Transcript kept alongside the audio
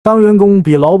当员工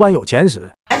比老板有钱时，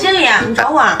哎，经理，你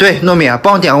找我啊？对，糯米啊，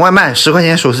帮我点个外卖，10块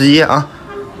钱手撕鸡啊。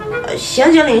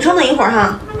行，经理，你稍等一会儿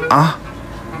哈。啊？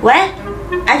喂，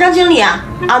哎，张经理啊，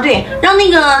对，让那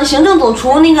个行政总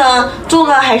厨做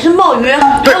个海参鲍鱼，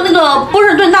还有那个波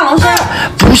士顿大龙虾。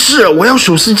不是，我要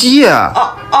手撕鸡。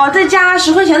再加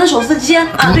10块钱的手撕鸡啊，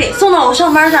对，送到我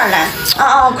上班这儿来。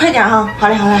快点哈。好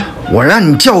嘞。我让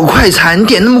你叫个快餐，你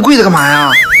点那么贵的干嘛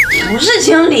呀？不是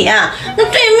经理，那对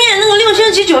面那个6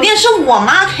星级酒店是我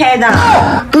妈开的。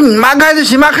不是你妈开的，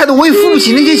谁妈开的？我也付不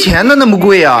起那些钱的，那么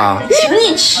贵啊！请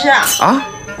你吃啊。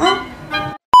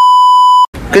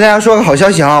跟大家说个好消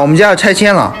息啊，我们家要拆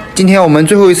迁了，今天我们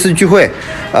最后一次聚会，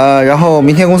然后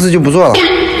明天公司就不做了。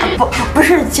不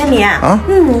是经理啊，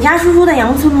你家叔叔在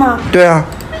杨村吗？对啊。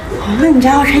那你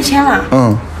家要拆迁了？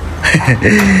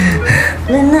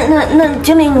那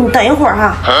经理你等一会儿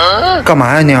哈。干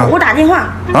嘛呀你？我打电话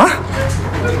啊。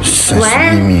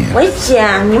喂，姐，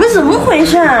你们怎么回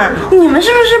事？你们是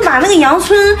不是把那个杨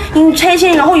村拆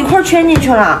迁然后一块圈进去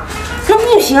了？那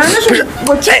不行啊，那是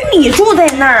我经理住在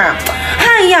那儿。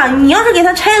哎呀，你要是给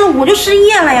他拆了，我就失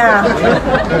业了呀。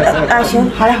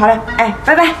行，好嘞，哎，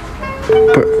拜拜。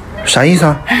不是，啥意思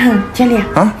啊？经理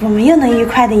啊，我们又能愉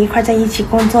快的一块在一起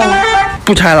工作了。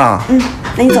不拆了？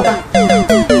那你走吧。